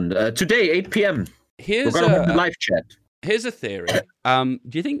 pdxcon. Today, 8 p.m. We're going to have the live chat. Here's a theory. Do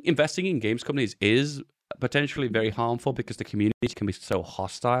you think investing in games companies is potentially very harmful because the community can be so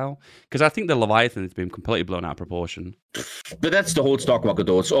hostile? Because I think the Leviathan has been completely blown out of proportion. But that's the whole stock market,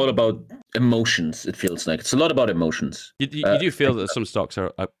 though. It's all about emotions, it feels like. It's a lot about emotions. You do feel that some stocks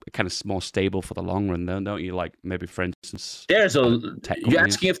are kind of more stable for the long run, though, don't you? Like, maybe, for instance... You're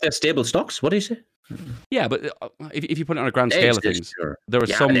asking if they're stable stocks? What do you say? Yeah, but if you put it on a grand scale of things, there are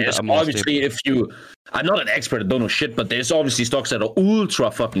some that are more obviously stable. I'm not an expert, I don't know shit, but there's obviously stocks that are ultra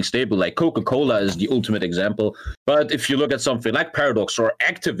fucking stable, like Coca-Cola is the ultimate example. But if you look at something like Paradox or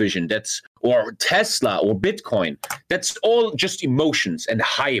Activision, or Tesla or Bitcoin, that's all just emotions and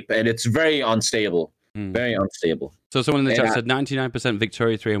hype, and it's very unstable. Very unstable. So someone in the chat said 99%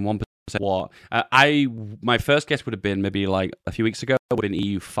 Victoria 3 and 1% what? My first guess would have been maybe like a few weeks ago would have been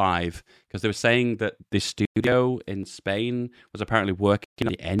EU5, because they were saying that this studio in Spain was apparently working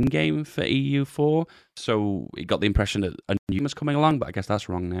on the end game for EU4. So it got the impression that a new game was coming along, but I guess that's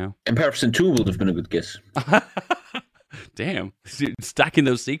wrong now. Comparison 2 would have been a good guess. Damn, stacking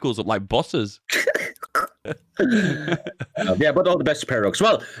those sequels up like bosses. Yeah, but all the best to Paradox.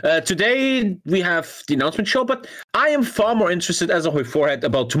 Well, today we have the announcement show, but I am far more interested as a Hoi 4 head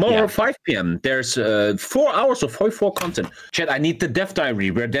about tomorrow, 5 p.m. There's 4 hours of Hoi 4 content. Chat, I need the Dev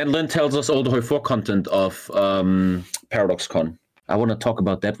Diary, where Dan Lin tells us all the Hoi 4 content of ParadoxCon. I want to talk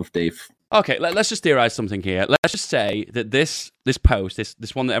about that with Dave. Okay, let's just theorize something here. Let's just say that this post,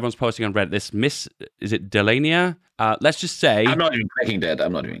 this one that everyone's posting on Reddit, is it Delania? Let's just say... I'm not even clicking that.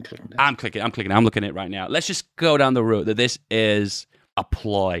 I'm clicking. I'm looking at it right now. Let's just go down the route that this is a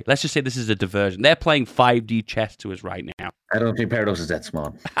ploy. Let's just say this is a diversion. They're playing 5D chess to us right now. I don't think Paradox is that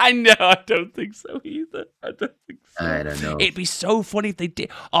smart. I know, I don't think so either. I don't know. It'd be so funny if they did.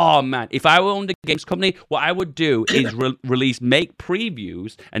 Oh, man. If I owned a games company, what I would do is make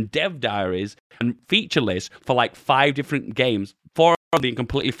previews and dev diaries and feature lists for like 5 different games, 4 of them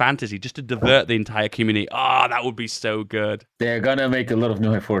completely fantasy, just to divert the entire community. Oh, that would be so good. They're going to make a lot of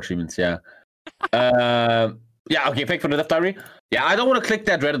new Hoi 4 achievements, yeah. Yeah, okay, thank you for the Dev Diary. Yeah, I don't want to click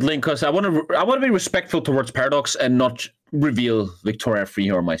that Reddit link because I want to be respectful towards Paradox and not reveal Victoria 3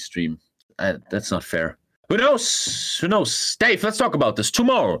 here on my stream. That's not fair. Who knows? Dave, let's talk about this.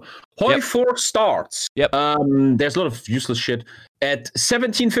 Tomorrow, Hoi 4 starts. Yep. There's a lot of useless shit. At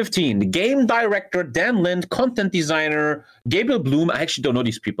 17:15, the game director, Dan Lind, content designer, Gabriel Bloom, I actually don't know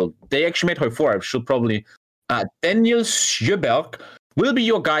these people. They actually made Hoi 4. I should probably... Daniel Sjöberg will be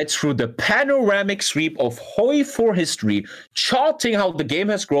your guide through the panoramic sweep of Hoi 4 history, charting how the game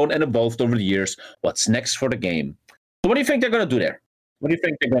has grown and evolved over the years. What's next for the game? So what do you think they're going to do there? What do you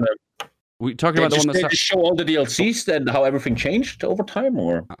think they're going to... We talking about the one that's... They just show all the DLCs and how everything changed over time,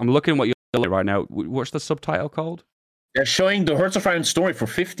 or... I'm looking at what you're looking at right now. What's the subtitle called? They're showing the Hearts of Iron story for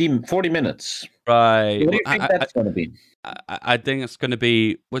 40 minutes. Right. What do you think that's going to be? I think it's going to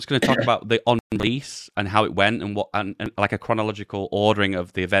be... It's going to talk about the on-release and how it went and like a chronological ordering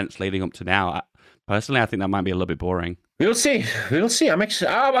of the events leading up to now. Personally, I think that might be a little bit boring. We'll see. I'm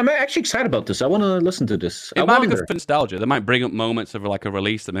actually excited about this. I want to listen to this. It might be good for nostalgia. They might bring up moments of like a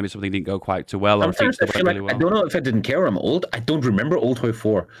release that maybe something didn't go quite too well. Sometimes I feel like I don't know if I didn't care. I'm old. I don't remember old Hoi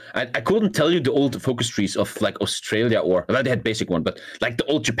 4. I couldn't tell you the old focus trees of like Australia or well, they had basic one, but like the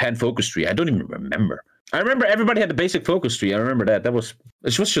old Japan focus tree. I don't even remember. I remember everybody had the basic focus tree. I remember that. It was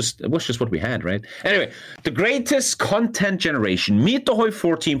just what we had, right? Anyway, the greatest content generation. Meet the Hoi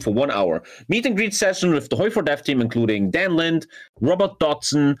 4 team for 1 hour. Meet and greet session with the Hoi 4 dev team, including Dan Lind, Robert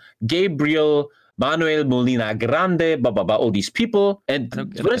Dodson, Gabriel, Manuel Molina Grande, all these people. And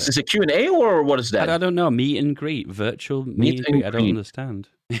what is this, a Q&A or what is that? I don't know. Meet and greet. Virtual meet and greet. I don't understand.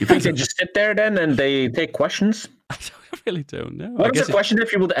 You think they just sit there then and they take questions? I really don't know. What is the question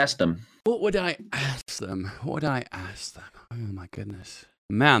if you would ask them? What would I ask them? Oh my goodness.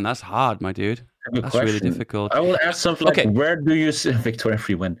 Man, that's hard, my dude. That's really difficult. I will ask something like, where do you see Victoria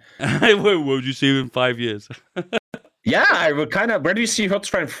 3 win? Where would you see him in 5 years? Yeah, I would kind of... Where do you see Hearts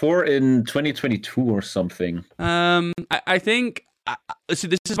of Iron 4 in 2022 or something? I think... See,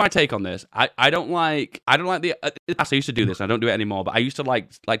 this is my take on this. I don't like the... I used to do this. I don't do it anymore. But I used to like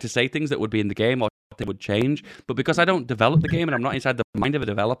to say things that would be in the game or they would change. But because I don't develop the game and I'm not inside the mind of a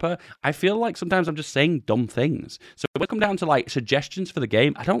developer, I feel like sometimes I'm just saying dumb things. So when it comes down to like suggestions for the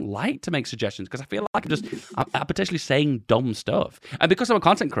game, I don't like to make suggestions because I feel like I'm potentially saying dumb stuff. And because I'm a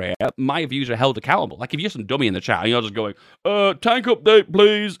content creator, my views are held accountable. Like if you're some dummy in the chat and you're just going, tank update,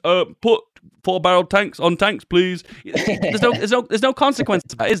 please, put 4-barrel tanks on tanks, please. There's no consequence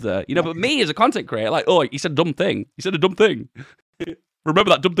to that, is there? You know, but me as a content creator, like, oh, he said a dumb thing. He said a dumb thing.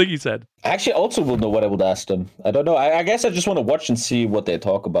 Remember that dumb thing he said? I actually also will know what I would ask them. I don't know. I guess I just want to watch and see what they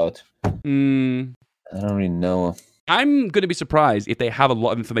talk about. I don't really know. I'm going to be surprised if they have a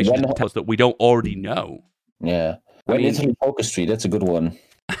lot of information to tell us that we don't already know. Yeah. Italy Focus Street, that's a good one.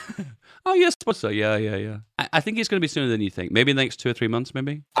 Oh, yes, so yeah. I think it's going to be sooner than you think. Maybe in the next 2 or 3 months,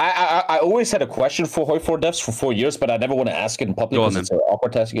 maybe. I always had a question for Hoi 4 devs for 4 years, but I never want to ask it in public because it's an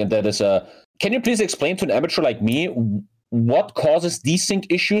awkward task. And that is, can you please explain to an amateur like me what causes desync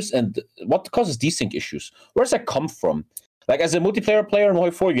issues and what causes desync issues? Where does that come from? Like as a multiplayer player in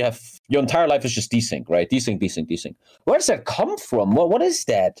Hoi 4, you have your entire life is just desync, right? Desync. Where does that come from? What is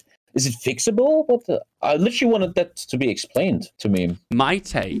that? Is it fixable? I literally wanted that to be explained to me. My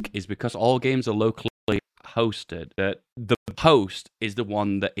take is because all games are locally hosted, that the host is the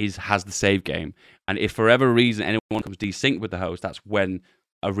one that has the save game. And if for whatever reason anyone comes desync with the host, that's when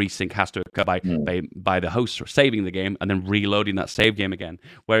a resync has to occur by the host saving the game and then reloading that save game again.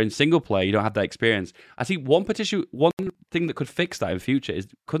 Where in single player, you don't have that experience. I think one thing that could fix that in future is,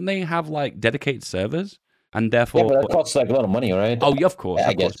 couldn't they have like dedicated servers? And therefore, but that costs like a lot of money, right? Oh, yeah, of course,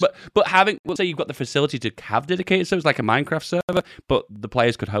 I guess. But having, let's say you've got the facility to have dedicated servers, like a Minecraft server, but the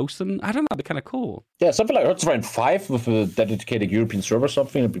players could host them. I don't know, that'd be kind of cool. Yeah, something like Hearthstone 5 with a dedicated European server or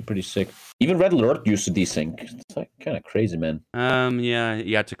something, it'd be pretty sick. Even Red Alert used to desync. It's like kind of crazy, man. Yeah,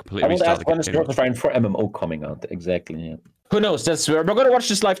 you had to completely restart the game. I want to ask when is Hearthstone 4 MMO coming out? Exactly, yeah. Who knows? We're going to watch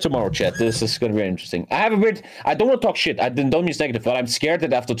this live tomorrow, chat. This is going to be very interesting. I don't want to talk shit. I don't mean it's negative, but I'm scared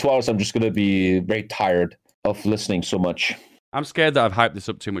that after 2 hours, I'm just going to be very tired of listening so much. I'm scared that I've hyped this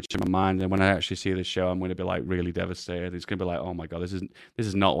up too much in my mind, and when I actually see this show, I'm going to be like really devastated. It's going to be like, oh my god, this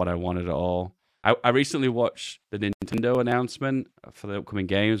is not what I wanted at all. I recently watched the Nintendo announcement for the upcoming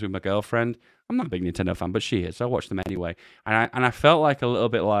games with my girlfriend. I'm not a big Nintendo fan, but she is, so I watched them anyway. And I felt like a little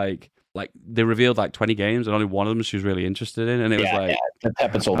bit like they revealed like 20 games, and only one of them she was really interested in, and it was like that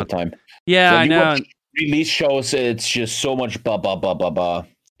happens all the time. Yeah, I know. Release shows, it's just so much blah blah blah blah blah.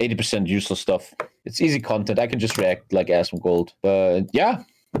 80% useless stuff. It's easy content. I can just react like ass from gold. But yeah.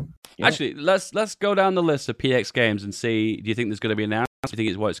 Actually, let's go down the list of PX games and see. Do you think there's going to be an announcement? Do you think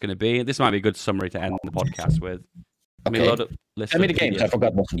it's what it's going to be? This might be a good summary to end the podcast with. Okay. Tell me the games. I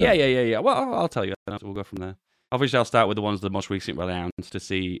forgot most of them. Yeah. Well, I'll tell you. We'll go from there. Obviously, I'll start with the ones the most recently announced to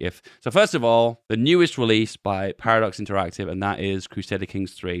see if... So first of all, the newest release by Paradox Interactive, and that is Crusader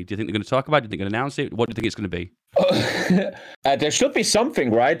Kings 3. Do you think they're going to talk about it? Do you think they're going to announce it? What do you think it's going to be? There should be something,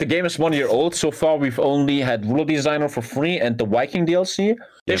 right? The game is 1 year old. So far, we've only had Rule Designer for free and the Viking DLC.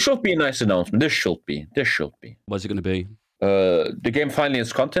 There should be a nice announcement. There should be. What's it going to be? The game finally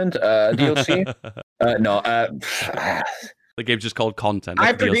has content, DLC. No. The game's just called content.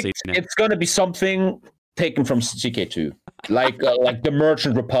 I predict it's going to be something taken from CK2, like the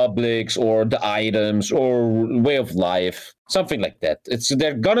Merchant Republics or the items or way of life, something like that.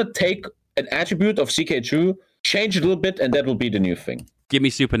 They're gonna take an attribute of CK2, change it a little bit, and that will be the new thing. Give me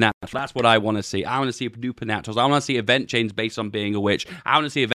Supernatural. That's what I want to see. I want to see Supernaturals. I want to see event chains based on being a witch. I want to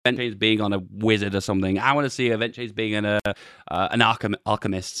see event chains being on a wizard or something. I want to see event chains being an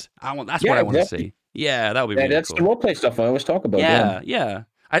alchemist. That's what I want to see. Yeah, that would be really that's cool. The roleplay stuff I always talk about. Yeah.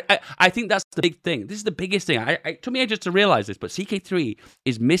 I think that's the big thing. This is the biggest thing. It took me ages to realize this, but CK3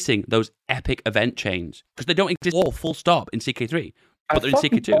 is missing those epic event chains because they don't exist all full stop in CK3, but they're in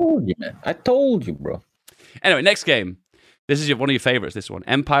CK2. I told you, bro. Anyway, next game. This is one of your favorites, this one.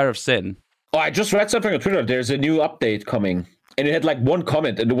 Empire of Sin. Oh, I just read something on Twitter. There's a new update coming. And it had like one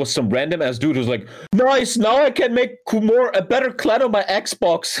comment, and it was some random ass dude who was like, "Nice, now I can make a better clan on my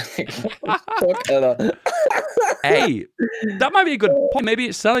Xbox." Hey, that might be a good point. Maybe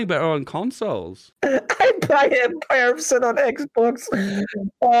it's selling better on consoles. I buy Empire of Sin on Xbox.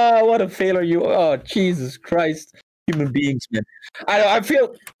 Oh, what a failure you are. Oh, Jesus Christ. Human beings, man. I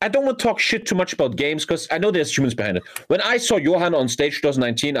feel I don't want to talk shit too much about games because I know there's humans behind it. When I saw Johan on stage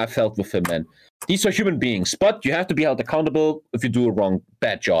 2019, I felt with him, man. These are human beings, but you have to be held accountable if you do a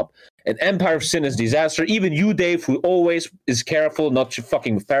bad job. And Empire of Sin is disaster. Even you, Dave, who always is careful not to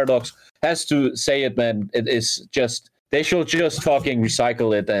fucking with Paradox, has to say it, man. It is just, they should just fucking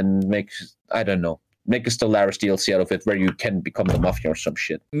recycle it and make, I don't know. make a Stellaris DLC out of it where you can become the Mafia or some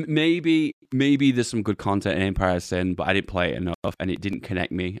shit. Maybe there's some good content in Empire of Sin, but I didn't play it enough and it didn't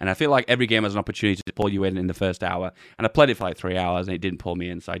connect me. And I feel like every game has an opportunity to pull you in the first hour. And I played it for like 3 hours and it didn't pull me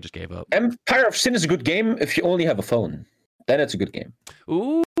in, so I just gave up. Empire of Sin is a good game if you only have a phone. Then it's a good game.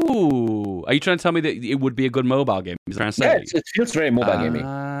 Ooh. Are you trying to tell me that it would be a good mobile game? Is that yeah, it feels very mobile gaming.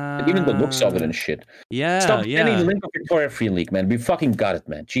 And even the looks of it and shit. Yeah, Stop sending the link of Victoria Free League, man. We fucking got it,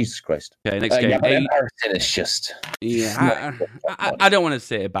 man. Jesus Christ. Okay, next game. Yeah, but Empire of Sin is just... Yeah, I don't want to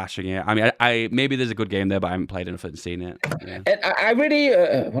sit here bashing it. I mean, I maybe there's a good game there, but I haven't played enough and seen it. Yeah. And I really...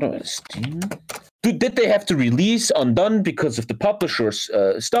 what about Steam? Did they have to release Undone because of the publisher's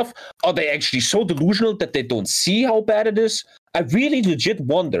stuff? Are they actually so delusional that they don't see how bad it is? I really legit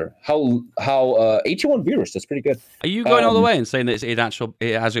wonder how 81 viewers. That's pretty good. Are you going all the way and saying that it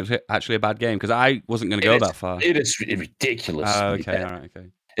has actually a bad game? Because I wasn't going to go that far. It is ridiculous. Okay, all right, okay.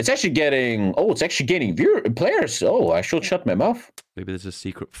 It's actually getting players. Oh, I should shut my mouth. Maybe there's a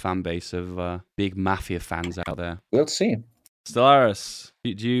secret fan base of big Mafia fans out there. We'll see. Stellaris.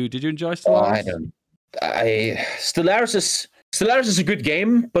 Did you enjoy Stellaris? Stellaris is a good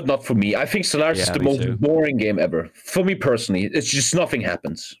game, but not for me. I think Stellaris is the most boring game ever. For me personally, it's just nothing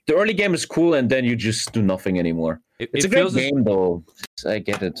happens. The early game is cool, and then you just do nothing anymore. It's a great game, though. I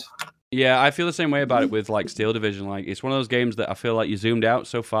get it. Yeah, I feel the same way about it with like Steel Division. Like, it's one of those games that I feel like you zoomed out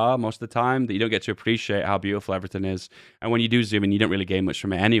so far most of the time that you don't get to appreciate how beautiful everything is. And when you do zoom in, you don't really gain much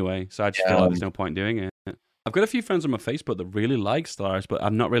from it anyway. So I just feel like there's no point doing it. I've got a few friends on my Facebook that really like Stellaris, but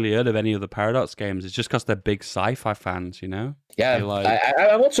I've not really heard of any of the Paradox games. It's just because they're big sci-fi fans, you know? Yeah,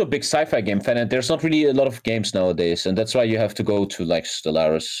 I'm also a big sci-fi game fan, and there's not really a lot of games nowadays, and that's why you have to go to, like,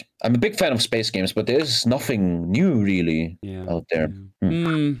 Stellaris. I'm a big fan of space games, but there's nothing new, really, out there.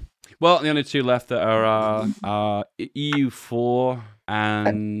 Yeah. Well, the only two left that are EU4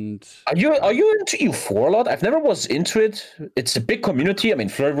 and... Are you into EU4 a lot? I've never was into it. It's a big community. I mean,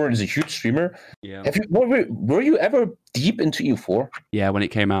 Flurborn is a huge streamer. Yeah. Were you ever deep into EU4? Yeah, when it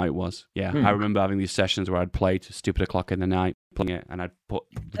came out, it was. Yeah, I remember having these sessions where I'd play to stupid o'clock in the night, playing it, and I'd put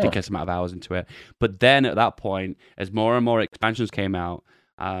a ridiculous amount of hours into it. But then at that point, as more and more expansions came out,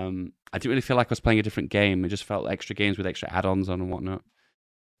 I didn't really feel like I was playing a different game. It just felt like extra games with extra add-ons on and whatnot.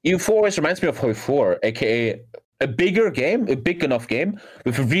 EU4 always reminds me of Hoi 4, aka a bigger game, a big enough game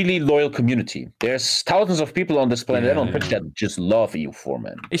with a really loyal community. There's thousands of people on this planet on Twitch that just love EU4,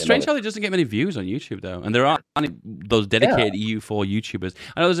 man. It's strange how it doesn't get many views on YouTube, though. And there aren't those dedicated EU4 YouTubers.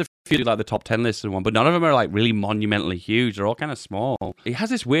 I know there's a few like the top 10 list and one, but none of them are like really monumentally huge. They're all kind of small. It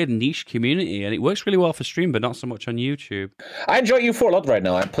has this weird niche community, and it works really well for stream, but not so much on YouTube. I enjoy EU4 a lot right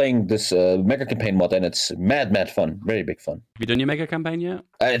now. I'm playing this mega campaign mod, and it's mad fun. Very big fun. Have you done your mega campaign yet?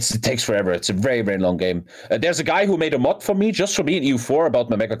 It takes forever. It's a very, very long game. There's a guy who made a mod for me, just for me in EU4, about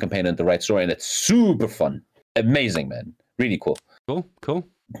my mega campaign and the right story, and it's super fun. Amazing, man. Really cool. Cool.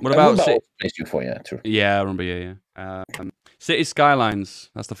 What about EU4? Yeah, true. Yeah, I remember. Yeah. City Skylines.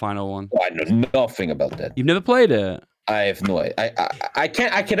 That's the final one. Oh, I know nothing about that. You've never played it? I have no idea. I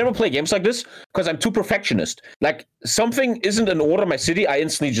can never play games like this because I'm too perfectionist. Like, something isn't in order in my city, I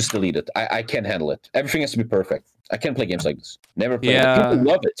instantly just delete it. I can't handle it. Everything has to be perfect. I can't play games like this. Never play it. People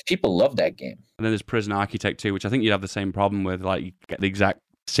love it. People love that game. And then there's Prison Architect 2, which I think you'd have the same problem with. Like, you get the exact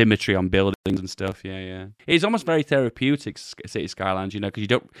symmetry on buildings and stuff. Yeah. It's almost very therapeutic, City Skylines, you know, because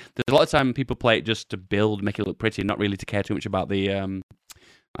there's a lot of time people play it just to build, make it look pretty, and not really to care too much about the,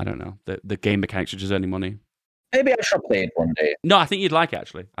 I don't know, the game mechanics, which is earning money. Maybe I should play it one day. No, I think you'd like it,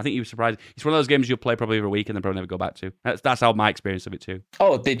 actually. I think you'd be surprised. It's one of those games you'll play probably every week and then probably never go back to. That's how my experience of it, too.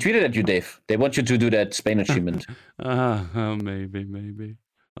 Oh, they tweeted at you, Dave. They want you to do that Spain achievement. Maybe.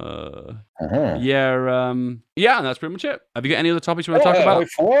 Yeah, and that's pretty much it. Have you got any other topics you want to talk about?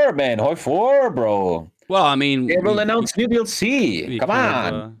 Hoi 4, bro. Well, I mean, they will announce new DLC. Come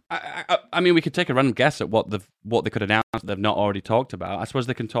on. I mean, we could take a random guess at what they could announce that they've not already talked about. I suppose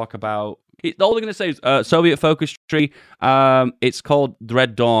they can talk about. All they're going to say is Soviet Focus Tree. It's called The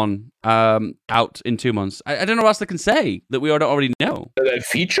Red Dawn. Out in 2 months. I don't know what else they can say that we already know.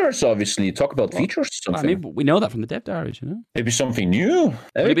 Features, obviously. Talk about features. Something. I mean, we know that from the dev diaries, you know. Maybe something new.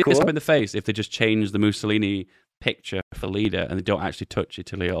 Maybe it's up in the face if they just change the Mussolini picture for leader and they don't actually touch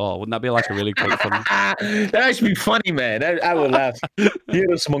Italy at all. Wouldn't that be like a really great fun? That'd actually be funny, man. I will laugh.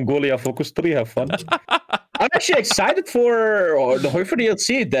 Here is Mongolia Focus 3. Have fun. I'm actually excited for the Hoi 4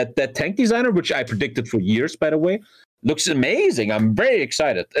 DLC. That tank designer, which I predicted for years, by the way, looks amazing. I'm very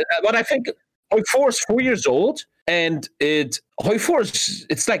excited. But I think Hoi 4 is 4 years old, and Hoi 4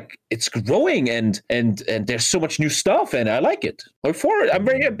 it's like it's growing, and there's so much new stuff, and I like it. Hoi 4, I'm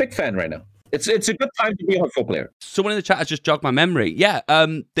a big fan right now. It's a good time to be a hardcore player. Someone in the chat has just jogged my memory. Yeah,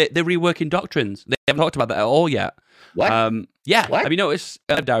 they're reworking doctrines. They haven't talked about that at all yet. What? Yeah, What? have you noticed,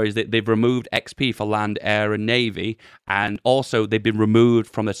 Diaries, that they've removed XP for land, air, and navy, and also they've been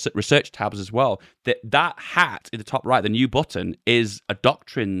removed from the research tabs as well. That hat in the top right, the new button, is a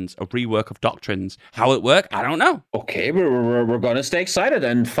rework of doctrines. How it work, I don't know. Okay, we're gonna stay excited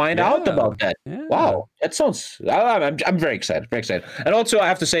and find out about that. Yeah. Wow, that sounds. I'm very excited, very excited. And also, I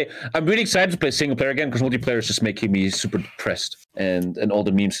have to say, I'm really excited to play single player again because multiplayer is just making me super depressed and all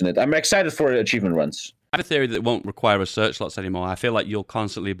the memes in it. I'm excited for achievement runs. I have a theory that it won't require research slots anymore. I feel like you'll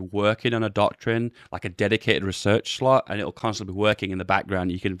constantly be working on a doctrine, like a dedicated research slot, and it'll constantly be working in the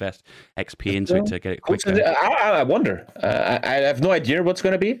background. You can invest XP into it to get it quicker. I wonder. I have no idea what's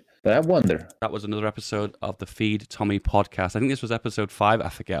going to be, but I wonder. That was another episode of the Feed Tommy podcast. I think this was episode 5. I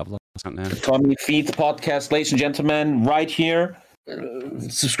forget. I've lost count now. The Tommy Feed podcast, ladies and gentlemen, right here.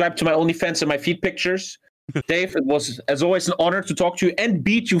 Subscribe to my OnlyFans and my feed pictures. Dave, it was, as always, an honor to talk to you and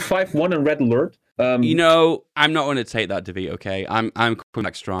beat you 5-1 in Red Alert. I'm not going to take that defeat. Okay, I'm coming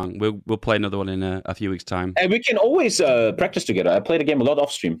back strong. We'll play another one in a few weeks' time. And we can always practice together. I play the game a lot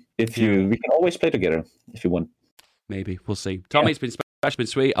off stream. We can always play together if you want. Maybe we'll see. Tommy, it's been special, it's been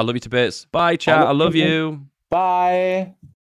sweet. I love you to bits. Bye, chat. I love you. Bye.